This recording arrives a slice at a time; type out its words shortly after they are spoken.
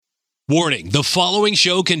Warning, the following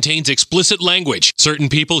show contains explicit language. Certain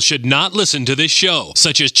people should not listen to this show,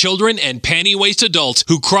 such as children and panty-waist adults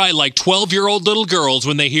who cry like 12-year-old little girls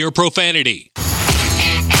when they hear profanity.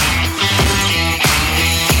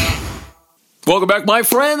 Welcome back, my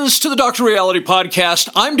friends, to the Dr. Reality Podcast.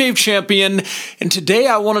 I'm Dave Champion, and today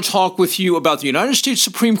I want to talk with you about the United States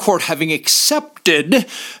Supreme Court having accepted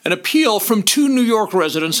an appeal from two New York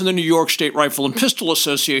residents in the New York State Rifle and Pistol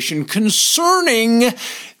Association concerning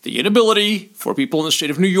the inability for people in the state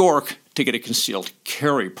of New York to get a concealed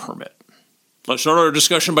carry permit. Let's start our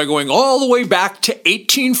discussion by going all the way back to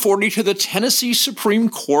 1840 to the Tennessee Supreme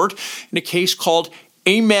Court in a case called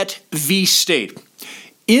Ament v. State.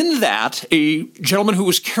 In that, a gentleman who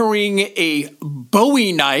was carrying a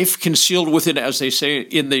Bowie knife concealed within, as they say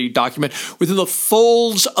in the document, within the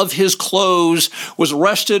folds of his clothes, was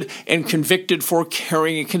arrested and convicted for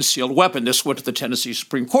carrying a concealed weapon. This went to the Tennessee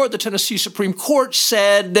Supreme Court. The Tennessee Supreme Court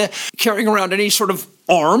said carrying around any sort of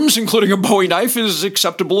arms, including a Bowie knife, is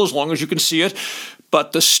acceptable as long as you can see it.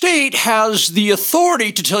 But the state has the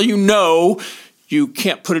authority to tell you, no, you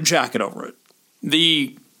can't put a jacket over it.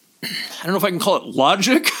 I don't know if I can call it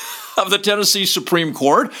logic of the Tennessee Supreme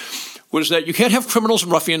Court was that you can't have criminals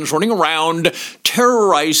and ruffians running around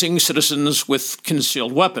terrorizing citizens with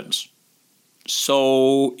concealed weapons.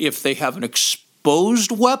 So if they have an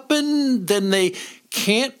exposed weapon, then they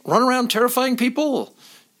can't run around terrifying people.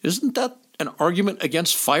 Isn't that an argument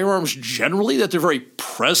against firearms generally, that their very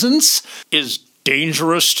presence is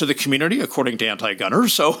dangerous to the community, according to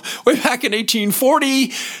anti-gunners? So way back in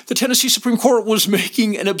 1840, the Tennessee Supreme Court was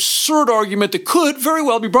making an absurd argument that could very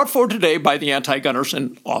well be brought forward today by the anti-gunners,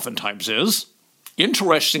 and oftentimes is.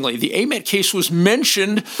 Interestingly, the Ament case was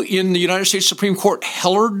mentioned in the United States Supreme Court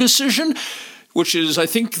Heller decision, which is, I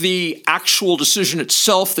think, the actual decision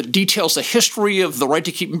itself that details the history of the right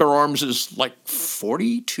to keep and bear arms is like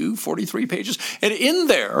 42, 43 pages. And in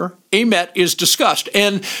there, Ament is discussed.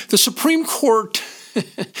 And the Supreme Court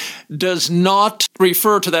does not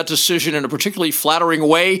refer to that decision in a particularly flattering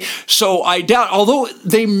way. So I doubt, although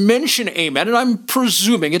they mention Ament, and I'm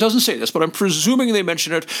presuming, it doesn't say this, but I'm presuming they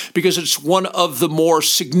mention it because it's one of the more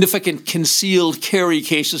significant concealed carry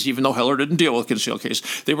cases, even though Heller didn't deal with concealed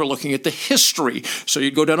case. They were looking at the history. So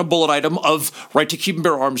you'd go down a bullet item of right to keep and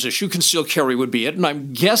bear arms issue, concealed carry would be it. And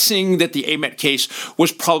I'm guessing that the Ament case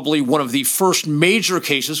was probably one of the first major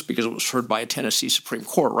cases, because it was heard by a Tennessee Supreme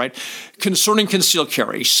Court, right, concerning concealed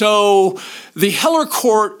carry. So the Heller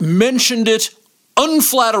court mentioned it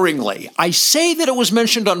unflatteringly. I say that it was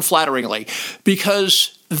mentioned unflatteringly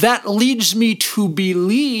because that leads me to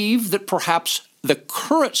believe that perhaps the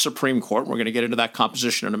current Supreme Court, we're going to get into that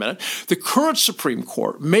composition in a minute, the current Supreme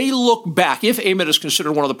Court may look back, if Ament is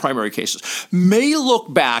considered one of the primary cases, may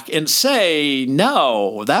look back and say,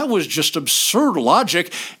 no, that was just absurd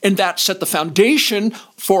logic, and that set the foundation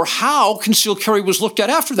for how concealed carry was looked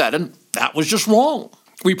at after that, and that was just wrong.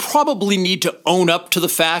 We probably need to own up to the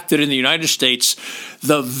fact that in the United States,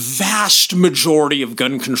 the vast majority of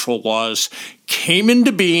gun control laws came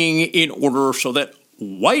into being in order so that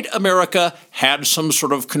white America had some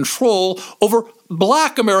sort of control over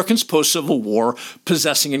black Americans post-Civil War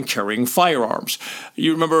possessing and carrying firearms.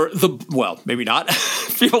 You remember maybe not.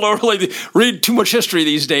 People don't really read too much history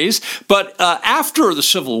these days. But after the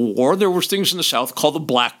Civil War, there were things in the South called the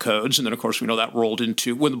Black Codes. And then, of course, we know that rolled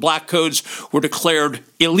into, when the Black Codes were declared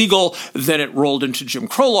illegal, then it rolled into Jim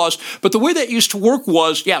Crow laws. But the way that used to work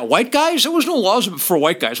was, white guys, there was no laws for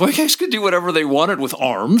white guys. White guys could do whatever they wanted with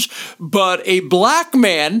arms. But a black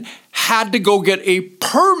man had to go get a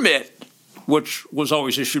permit, which was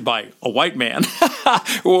always issued by a white man.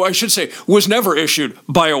 Well, I should say, was never issued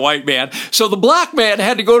by a white man. So the black man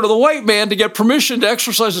had to go to the white man to get permission to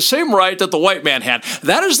exercise the same right that the white man had.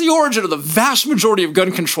 That is the origin of the vast majority of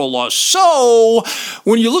gun control laws. So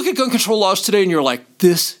when you look at gun control laws today and you're like,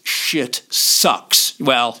 this shit sucks.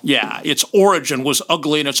 Well, yeah, its origin was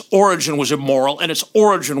ugly, and its origin was immoral, and its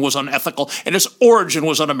origin was unethical, and its origin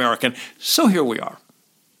was un-American. So here we are.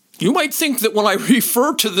 You might think that when I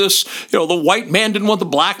refer to this, the white man didn't want the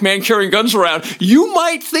black man carrying guns around, you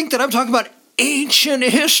might think that I'm talking about ancient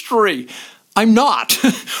history. I'm not.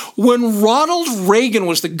 When Ronald Reagan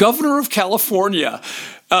was the governor of California,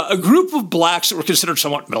 a group of blacks that were considered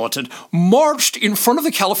somewhat militant marched in front of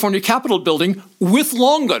the California Capitol building with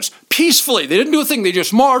long guns, peacefully. They didn't do a thing. They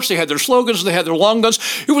just marched. They had their slogans. They had their long guns.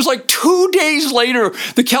 It was like 2 days later,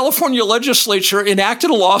 the California legislature enacted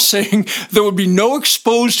a law saying there would be no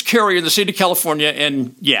exposed carry in the state of California.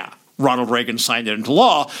 And Ronald Reagan signed it into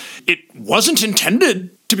law. It wasn't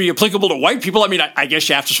intended to be applicable to white people. I mean, I guess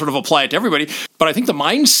you have to sort of apply it to everybody. But I think the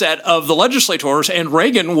mindset of the legislators and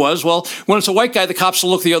Reagan was, well, when it's a white guy, the cops will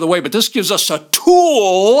look the other way. But this gives us a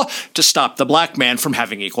tool to stop the black man from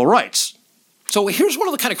having equal rights. So here's one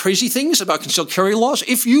of the kind of crazy things about concealed carry laws.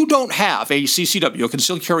 If you don't have a CCW, a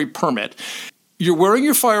concealed carry permit, you're wearing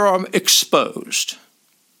your firearm exposed,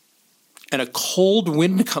 and a cold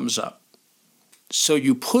wind comes up. So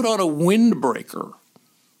you put on a windbreaker.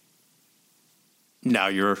 Now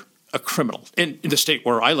you're a criminal. In the state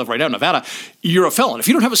where I live right now, Nevada, you're a felon. If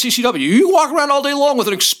you don't have a CCW, you walk around all day long with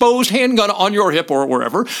an exposed handgun on your hip or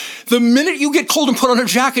wherever. The minute you get cold and put on a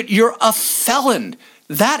jacket, you're a felon.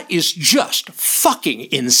 That is just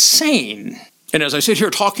fucking insane. And as I sit here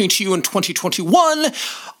talking to you in 2021,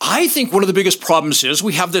 I think one of the biggest problems is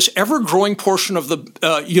we have this ever-growing portion of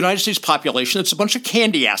the United States population that's a bunch of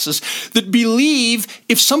candy asses that believe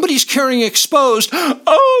if somebody's carrying exposed,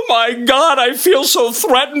 oh my God, I feel so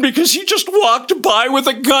threatened because he just walked by with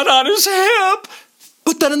a gun on his hip.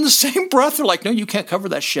 But then in the same breath, they're like, no, you can't cover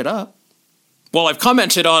that shit up. Well, I've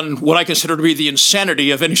commented on what I consider to be the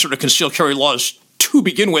insanity of any sort of concealed carry laws to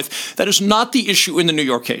begin with. That is not the issue in the New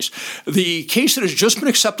York case. The case that has just been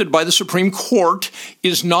accepted by the Supreme Court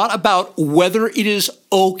is not about whether it is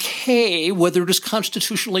okay, whether it is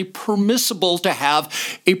constitutionally permissible to have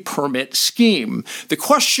a permit scheme. The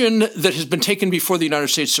question that has been taken before the United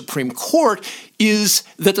States Supreme Court is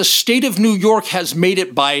that the state of New York has made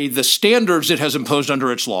it, by the standards it has imposed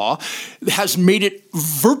under its law, has made it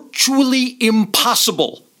virtually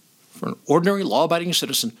impossible for an ordinary law-abiding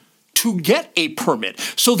citizen to get a permit.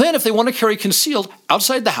 So then if they want to carry concealed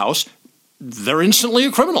outside the house, they're instantly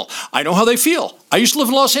a criminal. I know how they feel. I used to live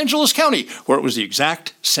in Los Angeles County, where it was the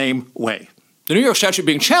exact same way. The New York statute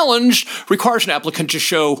being challenged requires an applicant to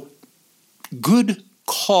show good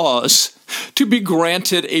cause to be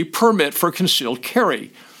granted a permit for concealed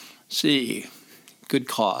carry. Let's see, good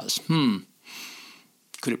cause.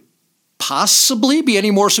 Could it possibly be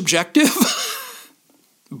any more subjective?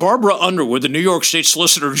 Barbara Underwood, the New York State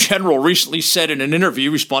Solicitor General, recently said in an interview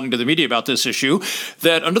responding to the media about this issue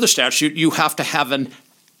that under the statute, you have to have an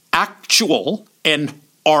actual and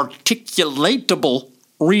articulatable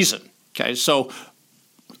reason. Okay, so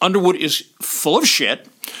Underwood is full of shit.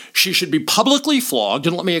 She should be publicly flogged,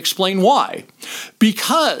 and let me explain why.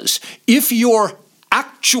 Because if your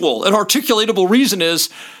actual and articulatable reason is,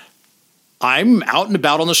 I'm out and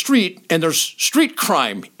about on the street, and there's street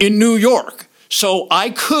crime in New York, so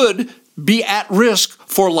I could be at risk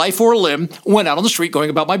for life or limb when out on the street going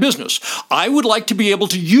about my business. I would like to be able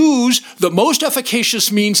to use the most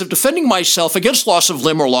efficacious means of defending myself against loss of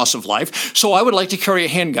limb or loss of life, so I would like to carry a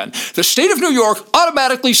handgun. The state of New York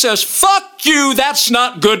automatically says, fuck you, that's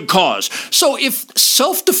not good cause. So if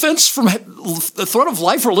self-defense from the threat of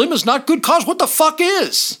life or limb is not good cause, what the fuck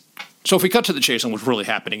is? So if we cut to the chase on what's really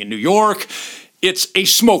happening in New York, it's a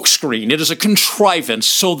smokescreen. It is a contrivance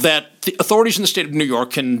so that the authorities in the state of New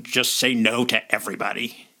York can just say no to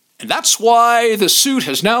everybody. And that's why the suit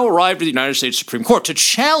has now arrived at the United States Supreme Court to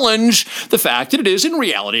challenge the fact that it is in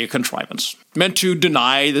reality a contrivance, meant to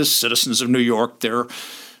deny the citizens of New York their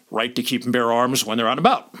right to keep and bear arms when they're out and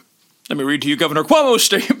about. Let me read to you Governor Cuomo's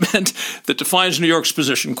statement that defines New York's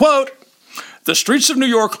position. Quote, "The streets of New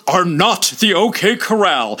York are not the OK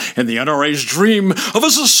Corral, and the NRA's dream of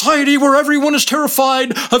a society where everyone is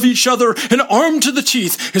terrified of each other and armed to the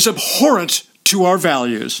teeth is abhorrent to our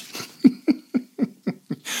values."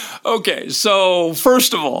 Okay, so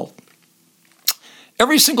first of all,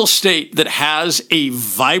 every single state that has a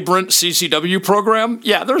vibrant CCW program,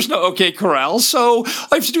 yeah, there's no OK Corral. So all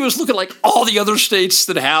I have to do is look at like all the other states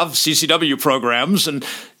that have CCW programs, and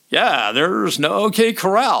yeah, there's no OK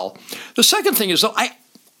Corral. The second thing is, though,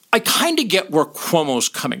 I kind of get where Cuomo's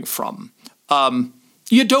coming from.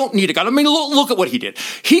 You don't need a gun. I mean, look at what he did.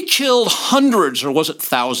 He killed hundreds, or was it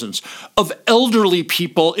thousands, of elderly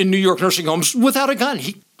people in New York nursing homes without a gun,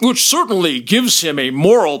 which certainly gives him a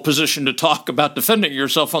moral position to talk about defending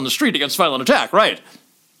yourself on the street against violent attack, right?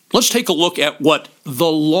 Let's take a look at what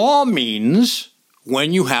the law means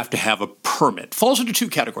when you have to have a permit. It falls into two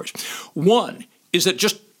categories. One is that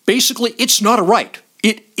just basically, it's not a right.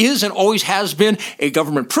 It is and always has been a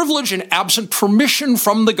government privilege, and absent permission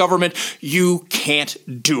from the government, you can't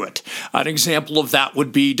do it. An example of that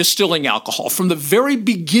would be distilling alcohol. From the very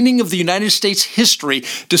beginning of the United States history,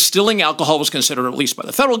 distilling alcohol was considered, at least by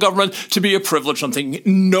the federal government, to be a privilege, something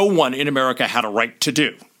no one in America had a right to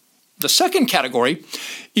do. The second category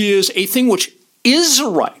is a thing which is a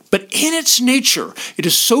right, but in its nature, it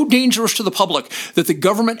is so dangerous to the public that the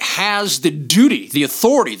government has the duty, the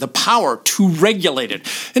authority, the power to regulate it.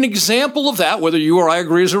 An example of that, whether you or I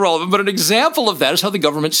agree is irrelevant, but an example of that is how the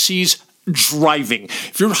government sees driving.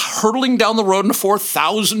 If you're hurtling down the road in a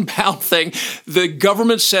 4,000-pound thing, the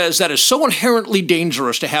government says that is so inherently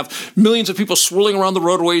dangerous to have millions of people swirling around the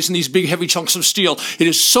roadways in these big, heavy chunks of steel. It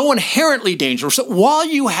is so inherently dangerous that while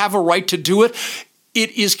you have a right to do it,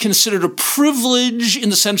 it is considered a privilege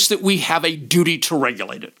in the sense that we have a duty to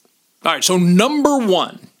regulate it. All right, so number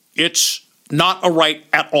one, it's not a right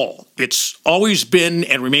at all. It's always been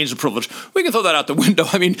and remains a privilege. We can throw that out the window.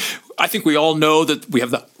 I mean, I think we all know that we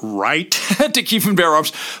have the right to keep and bear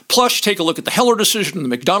arms. Plus, take a look at the Heller decision and the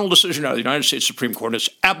McDonald decision out of the United States Supreme Court. It's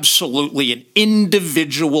absolutely an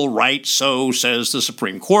individual right, so says the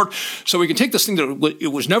Supreme Court. So we can take this thing that it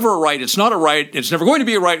was never a right, it's not a right, it's never going to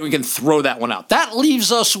be a right, we can throw that one out. That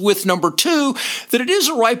leaves us with number two, that it is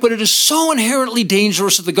a right, but it is so inherently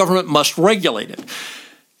dangerous that the government must regulate it.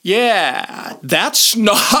 Yeah, that's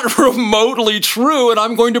not remotely true, and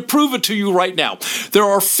I'm going to prove it to you right now. There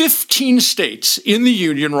are 15 states in the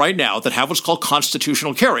Union right now that have what's called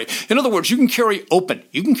constitutional carry. In other words, you can carry open,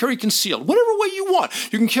 you can carry concealed, whatever way you want.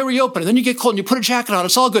 You can carry open, and then you get cold and you put a jacket on,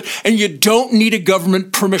 it's all good, and you don't need a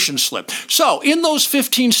government permission slip. So, in those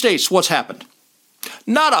 15 states, what's happened?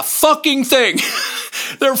 Not a fucking thing.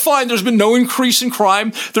 They're fine. There's been no increase in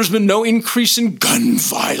crime. There's been no increase in gun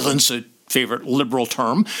violence, a favorite liberal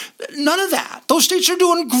term. None of that. Those states are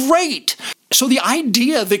doing great. So the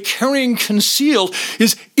idea that carrying concealed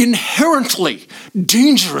is inherently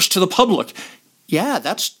dangerous to the public, yeah,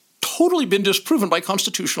 that's totally been disproven by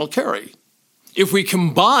constitutional carry. If we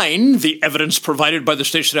combine the evidence provided by the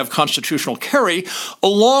states that have constitutional carry,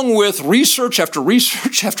 along with research after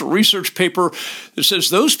research after research paper that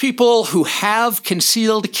says those people who have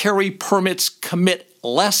concealed carry permits commit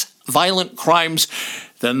less violent crimes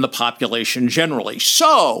than the population generally.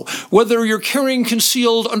 So, whether you're carrying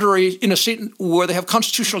concealed in a state where they have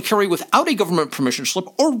constitutional carry without a government permission slip,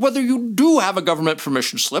 or whether you do have a government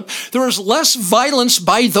permission slip, there is less violence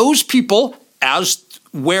by those people, as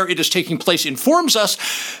where it is taking place informs us,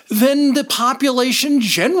 than the population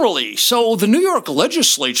generally. So the New York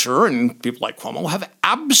legislature and people like Cuomo have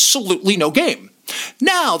absolutely no game.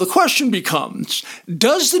 Now, the question becomes,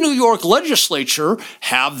 does the New York legislature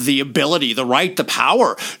have the ability, the right, the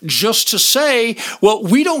power, just to say, well,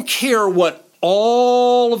 we don't care what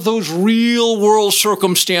all of those real-world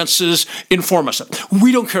circumstances inform us of.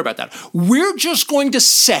 We don't care about that. We're just going to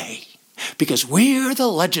say, because we're the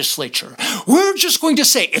legislature, we're just going to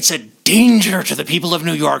say it's a danger to the people of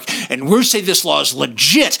New York, and we're saying this law is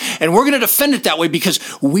legit, and we're going to defend it that way because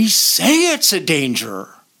we say it's a danger.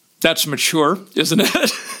 That's mature, isn't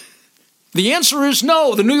it? The answer is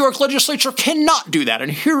no. The New York legislature cannot do that,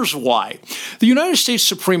 and here's why. The United States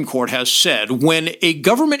Supreme Court has said when a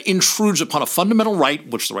government intrudes upon a fundamental right,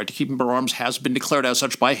 which the right to keep and bear arms has been declared as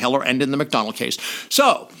such by Heller and in the McDonald case.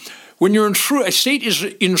 So, when a state is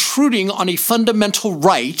intruding on a fundamental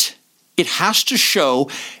right, it has to show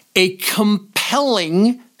a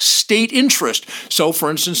compelling state interest. So, for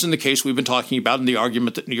instance, in the case we've been talking about, and the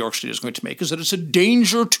argument that New York State is going to make is that it's a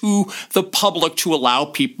danger to the public to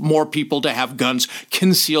allow more people to have guns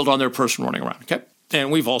concealed on their person running around, okay?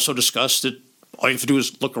 And we've also discussed that all you have to do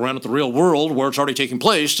is look around at the real world where it's already taking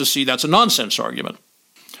place to see that's a nonsense argument.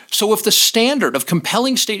 So if the standard of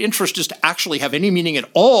compelling state interest is to actually have any meaning at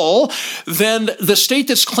all, then the state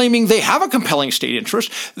that's claiming they have a compelling state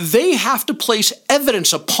interest, they have to place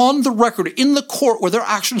evidence upon the record in the court where their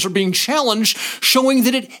actions are being challenged, showing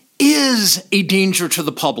that it is a danger to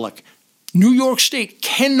the public. New York State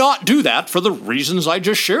cannot do that for the reasons I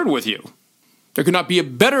just shared with you. There could not be a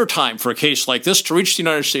better time for a case like this to reach the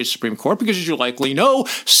United States Supreme Court because, as you likely know,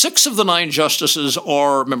 6 of the 9 justices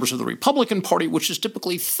are members of the Republican Party, which is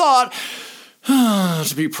typically thought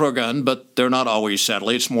to be pro-gun, but they're not always,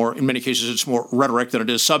 sadly. It's more, in many cases, it's more rhetoric than it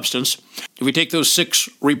is substance. If we take those 6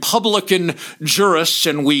 Republican jurists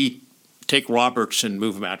and we take Roberts and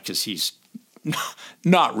move him out because he's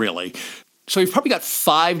not really. So we've probably got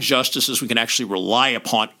 5 justices we can actually rely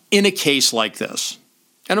upon in a case like this.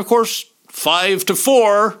 And of course,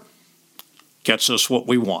 5-4 gets us what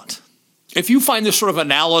we want. If you find this sort of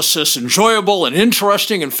analysis enjoyable and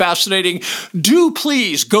interesting and fascinating, do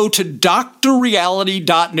please go to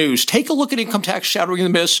drreality.news. Take a look at Income Tax Shattering the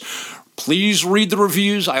Myths. Please read the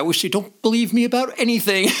reviews. I always say, don't believe me about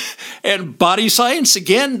anything. And Body Science,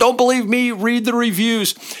 again, don't believe me, read the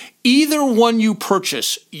reviews. Either one you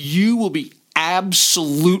purchase, you will be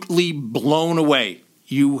absolutely blown away.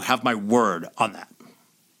 You have my word on that.